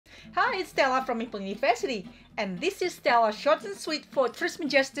Hi, it's Stella from Meeple University, and this is Stella short and sweet for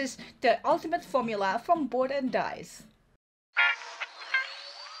Trismegistus, the ultimate formula from Board and Dice.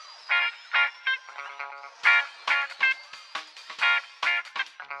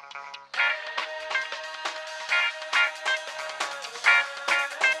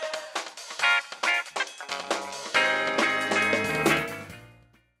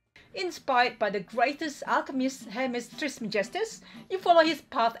 Inspired by the greatest alchemist Hermes Trismegistus, you follow his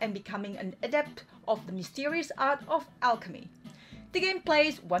path and becoming an adept of the mysterious art of alchemy. The game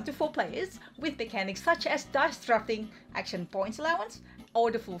plays 1 to 4 players with mechanics such as dice drafting, action points allowance,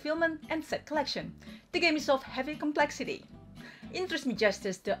 order fulfillment, and set collection. The game is of heavy complexity. In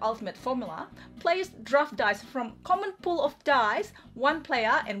Trismegistus, the ultimate formula, players draft dice from common pool of dice, 1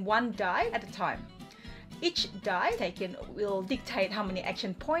 player and 1 die at a time. Each die taken will dictate how many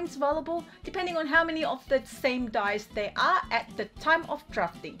action points available, depending on how many of the same dice there are at the time of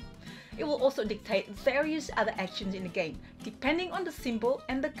drafting. It will also dictate various other actions in the game, depending on the symbol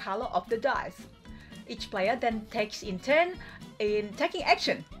and the color of the dice. Each player then takes in turn in taking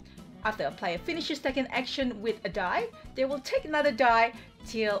action. After a player finishes taking action with a die, they will take another die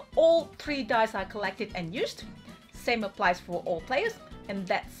till all 3 dice are collected and used. Same applies for all players, and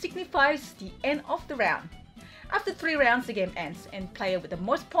that signifies the end of the round. After 3 rounds, the game ends, and player with the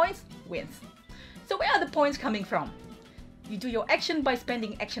most points wins. So where are the points coming from? You do your action by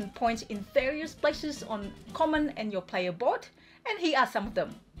spending action points in various places on common and your player board, and here are some of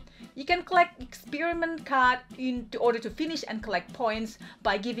them. You can collect experiment card in order to finish and collect points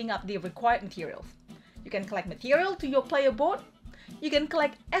by giving up the required materials. You can collect material to your player board. You can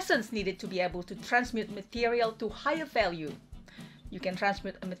collect essence needed to be able to transmute material to higher value. You can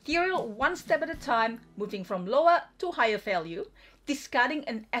transmute a material 1 step at a time, moving from lower to higher value, discarding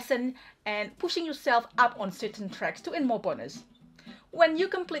an essence and pushing yourself up on certain tracks to earn more bonus. When you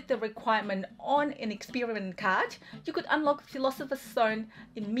complete the requirement on an experiment card, you could unlock Philosopher's Stone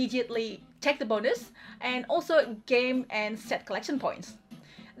immediately, take the bonus, and also game and set collection points.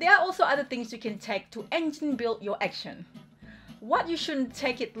 There are also other things you can take to engine build your action. What you shouldn't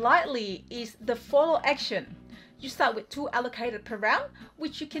take it lightly is the follow action. You start with 2 allocated per round,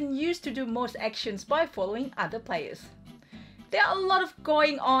 which you can use to do most actions by following other players. There are a lot of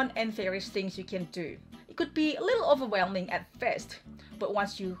going on and various things you can do. It could be a little overwhelming at first, but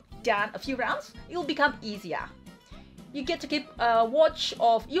once you've done a few rounds, it will become easier. You get to keep a watch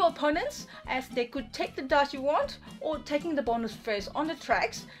of your opponents, as they could take the dice you want or taking the bonus first on the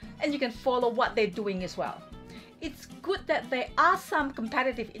tracks, and you can follow what they're doing as well. It's good that there are some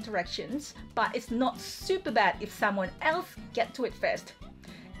competitive interactions, but it's not super bad if someone else gets to it first.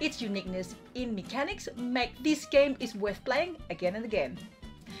 Its uniqueness in mechanics make this game is worth playing again and again.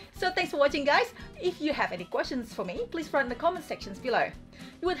 So thanks for watching, guys. If you have any questions for me, please write in the comment sections below.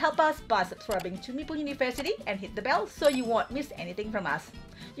 You would help us by subscribing to Meeple University and hit the bell so you won't miss anything from us.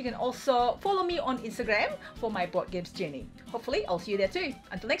 You can also follow me on Instagram for my board games journey. Hopefully I'll see you there too.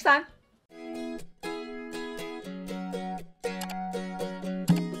 Until next time.